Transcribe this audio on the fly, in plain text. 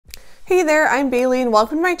Hey there, I'm Bailey and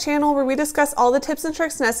welcome to my channel where we discuss all the tips and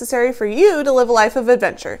tricks necessary for you to live a life of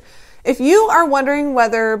adventure. If you are wondering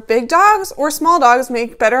whether big dogs or small dogs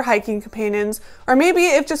make better hiking companions, or maybe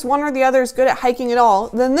if just one or the other is good at hiking at all,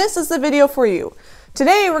 then this is the video for you.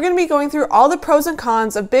 Today we're going to be going through all the pros and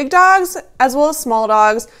cons of big dogs as well as small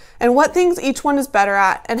dogs and what things each one is better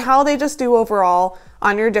at and how they just do overall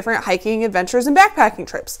on your different hiking adventures and backpacking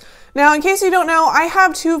trips. Now, in case you don't know, I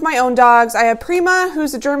have two of my own dogs. I have Prima,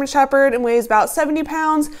 who's a German Shepherd and weighs about 70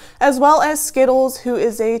 pounds, as well as Skittles, who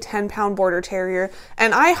is a 10-pound Border Terrier.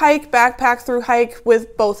 And I backpack through hike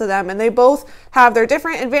with both of them, and they both have their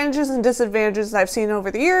different advantages and disadvantages I've seen over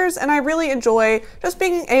the years, and I really enjoy just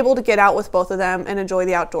being able to get out with both of them and enjoy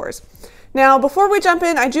the outdoors. Now, before we jump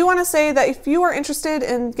in, I do want to say that if you are interested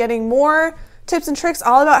in getting more tips and tricks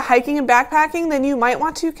all about hiking and backpacking, then you might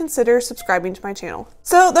want to consider subscribing to my channel.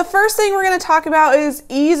 So the first thing we're going to talk about is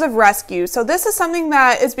ease of rescue. So this is something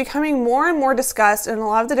that is becoming more and more discussed in a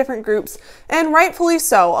lot of the different groups, and rightfully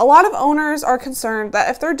so. A lot of owners are concerned that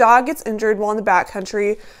if their dog gets injured while in the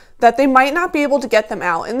backcountry, that they might not be able to get them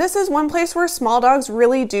out. And this is one place where small dogs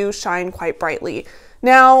really do shine quite brightly.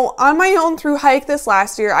 Now, on my own through hike this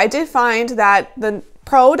last year, I did find that the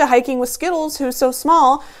pro to hiking with Skittles, who's so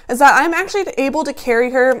small, is that I'm actually able to carry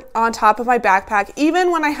her on top of my backpack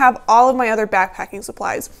even when I have all of my other backpacking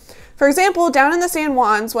supplies. For example, down in the San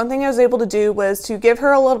Juans, one thing I was able to do was to give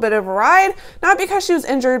her a little bit of a ride, not because she was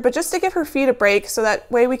injured, but just to give her feet a break so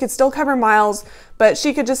that way we could still cover miles, but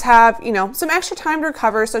she could just have, some extra time to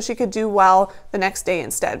recover so she could do well the next day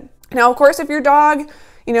instead. Now, of course, if your dog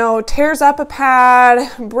tears up a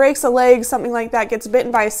pad, breaks a leg, something like that, gets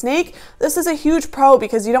bitten by a snake, this is a huge pro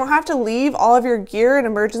because you don't have to leave all of your gear and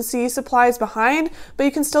emergency supplies behind, but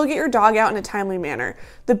you can still get your dog out in a timely manner.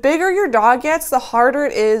 The bigger your dog gets, the harder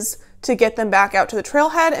it is to get them back out to the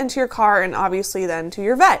trailhead and to your car and obviously then to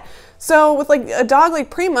your vet. So with like a dog like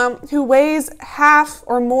Prima who weighs half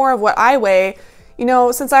or more of what I weigh,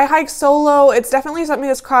 since I hike solo, it's definitely something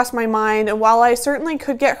that's crossed my mind, and while I certainly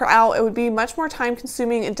could get her out, it would be much more time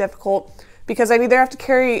consuming and difficult because I'd either have to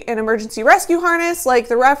carry an emergency rescue harness like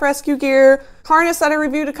the Ref Rescue Gear harness that I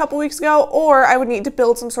reviewed a couple weeks ago, or I would need to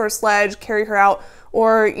build some sort of sledge, carry her out,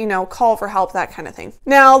 or, call for help, that kind of thing.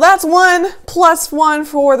 Now, that's one +1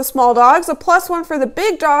 for the small dogs. A +1 for the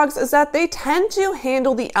big dogs is that they tend to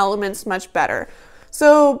handle the elements much better.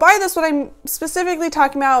 So by this, what I'm specifically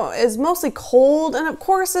talking about is mostly cold, and of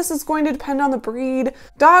course this is going to depend on the breed.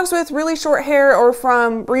 Dogs with really short hair or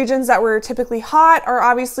from regions that were typically hot are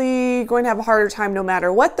obviously going to have a harder time no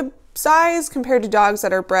matter what the size compared to dogs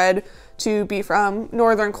that are bred to be from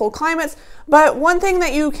northern cold climates. But one thing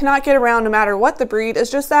that you cannot get around no matter what the breed is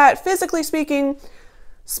just that, physically speaking,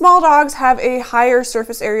 small dogs have a higher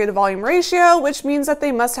surface area to volume ratio, which means that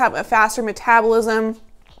they must have a faster metabolism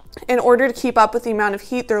in order to keep up with the amount of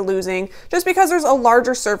heat they're losing, just because there's a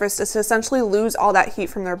larger surface to essentially lose all that heat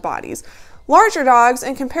from their bodies. Larger dogs,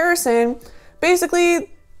 in comparison,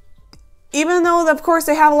 basically, even though of course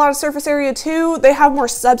they have a lot of surface area too, they have more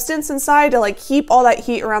substance inside to keep all that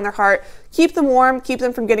heat around their heart, keep them warm, keep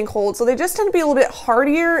them from getting cold. So they just tend to be a little bit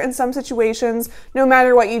hardier in some situations, no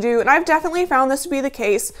matter what you do. And I've definitely found this to be the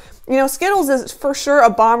case. Skittles is for sure a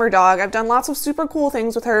bomber dog. I've done lots of super cool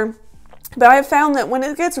things with her. But I've found that when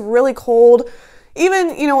it gets really cold,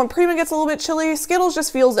 even, when Prima gets a little bit chilly, Skittles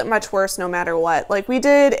just feels it much worse no matter what. Like we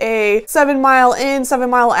did a 7-mile in,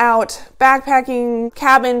 7-mile out backpacking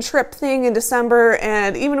cabin trip thing in December,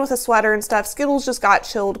 and even with a sweater and stuff, Skittles just got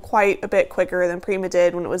chilled quite a bit quicker than Prima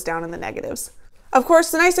did when it was down in the negatives. Of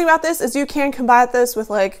course, the nice thing about this is you can combat this with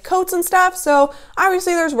coats and stuff, so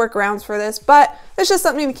obviously there's workarounds for this, but it's just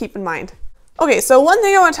something to keep in mind. Okay, so one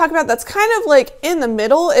thing I want to talk about that's kind of in the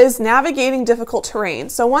middle is navigating difficult terrain.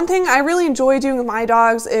 So one thing I really enjoy doing with my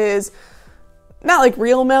dogs is not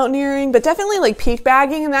real mountaineering, but definitely peak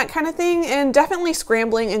bagging and that kind of thing, and definitely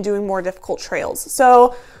scrambling and doing more difficult trails.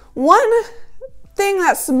 So one thing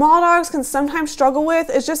that small dogs can sometimes struggle with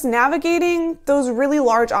is just navigating those really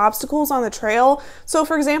large obstacles on the trail. So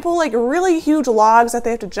for example, really huge logs that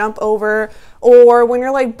they have to jump over, or when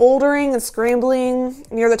you're bouldering and scrambling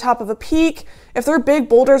near the top of a peak, if they're big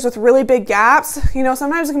boulders with really big gaps,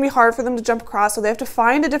 sometimes it can be hard for them to jump across, so they have to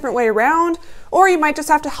find a different way around, or you might just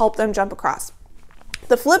have to help them jump across.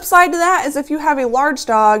 The flip side to that is if you have a large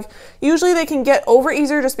dog, usually they can get over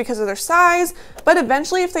easier just because of their size, but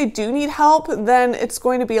eventually if they do need help, then it's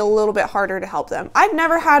going to be a little bit harder to help them. I've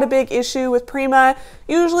never had a big issue with Prima.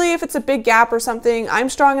 Usually if it's a big gap or something, I'm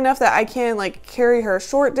strong enough that I can carry her a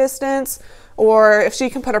short distance, or if she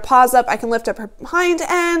can put her paws up, I can lift up her hind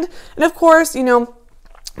end. And of course, on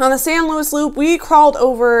the San Luis Loop, we crawled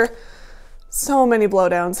over so many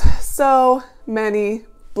blowdowns, so many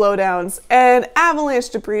blowdowns and avalanche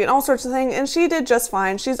debris and all sorts of things, and she did just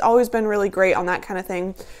fine. She's always been really great on that kind of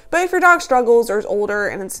thing. But if your dog struggles or is older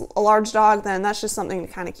and it's a large dog, then that's just something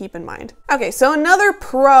to kind of keep in mind. Okay, so another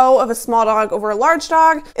pro of a small dog over a large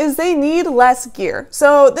dog is they need less gear.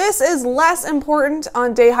 So this is less important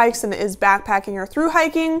on day hikes than it is backpacking or through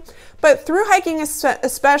hiking. But through hiking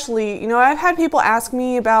especially, you know, I've had people ask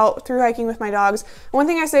me about through hiking with my dogs. One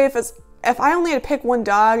thing I say, if I only had to pick one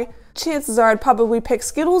dog, chances are I'd probably pick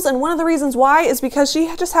Skittles, and one of the reasons why is because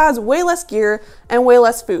she just has way less gear and way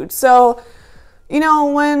less food. So, you know,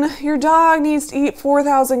 when your dog needs to eat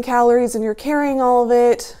 4,000 calories and you're carrying all of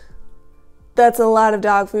it, that's a lot of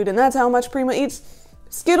dog food, and that's how much Prima eats.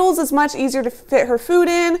 Skittles is much easier to fit her food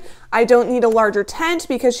in. I don't need a larger tent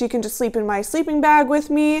because she can just sleep in my sleeping bag with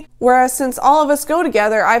me. Whereas since all of us go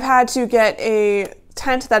together, I've had to get a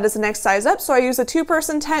tent that is the next size up. So I use a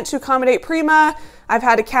 2-person tent to accommodate Prima. I've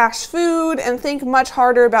had to cache food and think much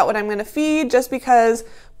harder about what I'm going to feed just because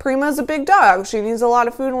Prima's a big dog. She needs a lot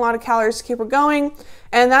of food and a lot of calories to keep her going.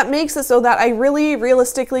 And that makes it so that I really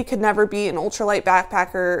realistically could never be an ultralight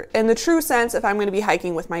backpacker in the true sense if I'm going to be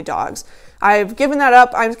hiking with my dogs. I've given that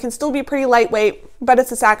up. I can still be pretty lightweight, but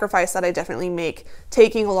it's a sacrifice that I definitely make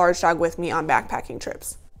taking a large dog with me on backpacking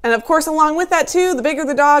trips. And of course, along with that too, the bigger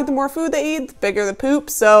the dog, the more food they eat, the bigger the poop.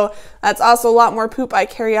 So that's also a lot more poop I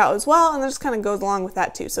carry out as well. And that just kind of goes along with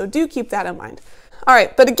that too. So do keep that in mind. All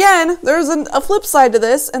right, but again, there's a flip side to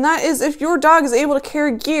this, and that is if your dog is able to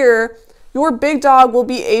carry gear, your big dog will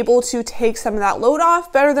be able to take some of that load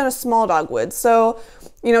off better than a small dog would. So,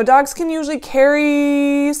 you know, dogs can usually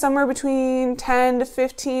carry somewhere between 10 to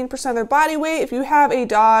 15% of their body weight. If you have a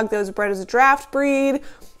dog that was bred as a draft breed,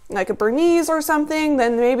 like a Bernese or something,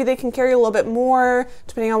 then maybe they can carry a little bit more,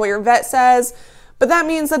 depending on what your vet says. But that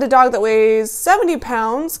means that a dog that weighs 70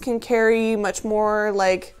 pounds can carry much more,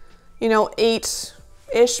 like, you know,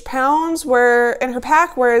 8-ish pounds in her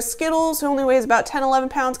pack, whereas Skittles, who only weighs about 10, 11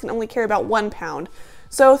 pounds, can only carry about 1 pound.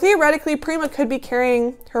 So theoretically, Prima could be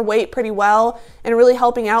carrying her weight pretty well and really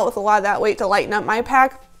helping out with a lot of that weight to lighten up my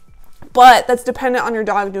pack. But that's dependent on your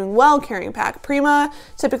dog doing well carrying pack. Prima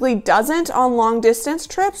typically doesn't on long distance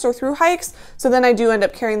trips or through hikes, so then I do end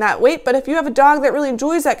up carrying that weight. But if you have a dog that really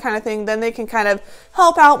enjoys that kind of thing, then they can kind of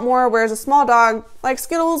help out more, whereas a small dog like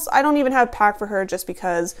Skittles, I don't even have pack for her just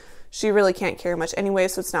because she really can't carry much anyway,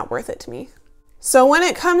 so it's not worth it to me. So when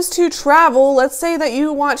it comes to travel, let's say that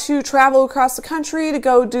you want to travel across the country to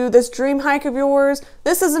go do this dream hike of yours.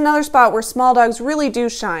 This is another spot where small dogs really do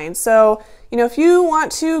shine. So, you know, if you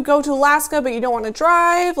want to go to Alaska but you don't want to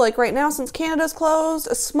drive, like right now since Canada's closed,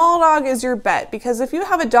 a small dog is your bet, because if you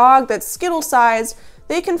have a dog that's Skittle sized,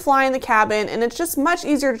 they can fly in the cabin and it's just much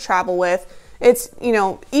easier to travel with. It's, you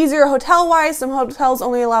know, easier hotel-wise. Some hotels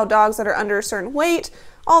only allow dogs that are under a certain weight,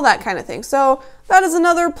 all that kind of thing. So that is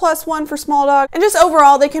another +1 for small dog. And just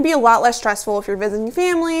overall, they can be a lot less stressful if you're visiting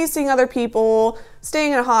family, seeing other people,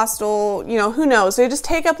 staying in a hostel, you know, who knows? They just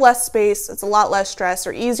take up less space. It's a lot less stress,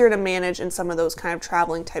 or easier to manage in some of those kind of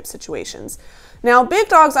traveling type situations. Now, big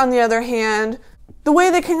dogs, on the other hand, the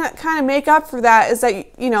way they can kind of make up for that is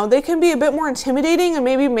that, you know, they can be a bit more intimidating and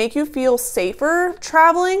maybe make you feel safer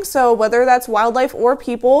traveling. So whether that's wildlife or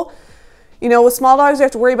people, you know, with small dogs, you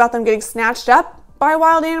have to worry about them getting snatched up by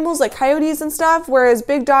wild animals like coyotes and stuff, whereas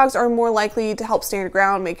big dogs are more likely to help stand your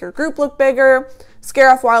ground, make your group look bigger,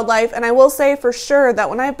 scare off wildlife. And I will say for sure that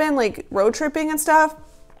when I've been like road tripping and stuff,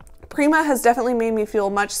 Prima has definitely made me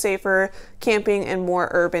feel much safer camping in more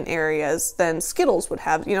urban areas than Skittles would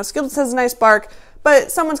have. You know, Skittles has a nice bark,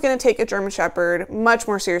 but someone's going to take a German Shepherd much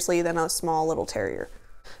more seriously than a small little terrier.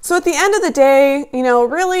 So at the end of the day, you know,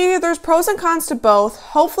 really there's pros and cons to both.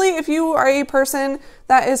 Hopefully if you are a person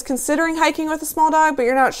that is considering hiking with a small dog, but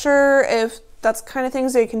you're not sure if that's kind of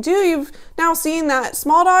things they can do, you've now seen that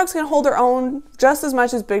small dogs can hold their own just as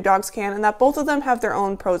much as big dogs can, and that both of them have their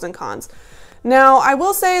own pros and cons. Now, I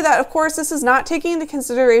will say that, of course, this is not taking into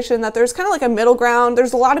consideration that there's kind of like a middle ground.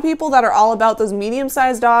 There's a lot of people that are all about those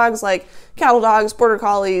medium-sized dogs, like cattle dogs, border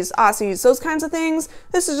collies, Aussies, those kinds of things.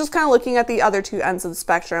 This is just kind of looking at the other two ends of the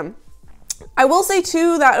spectrum. I will say,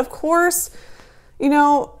 too, that, of course, you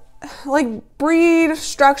know, like breed,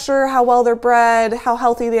 structure, how well they're bred, how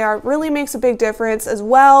healthy they are really makes a big difference as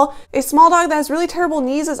well. A small dog that has really terrible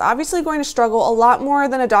knees is obviously going to struggle a lot more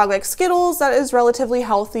than a dog like Skittles that is relatively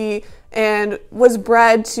healthy and was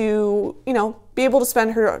bred to, you know, be able to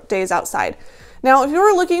spend her days outside. Now, if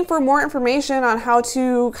you're looking for more information on how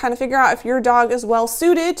to kind of figure out if your dog is well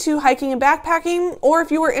suited to hiking and backpacking, or if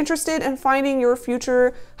you are interested in finding your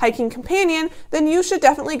future hiking companion, then you should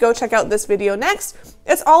definitely go check out this video next.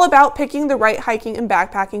 It's all about picking the right hiking and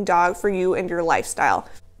backpacking dog for you and your lifestyle.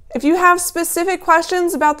 If you have specific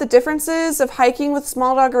questions about the differences of hiking with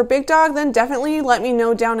small dog or big dog, then definitely let me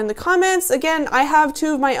know down in the comments. Again, I have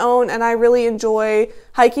 2 of my own and I really enjoy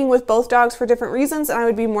hiking with both dogs for different reasons, and I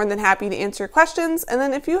would be more than happy to answer questions. And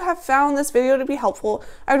then if you have found this video to be helpful,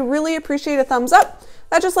 I'd really appreciate a thumbs up.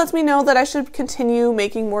 That just lets me know that I should continue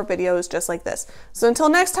making more videos just like this. So until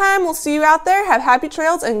next time, we'll see you out there. Have happy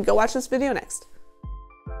trails and go watch this video next.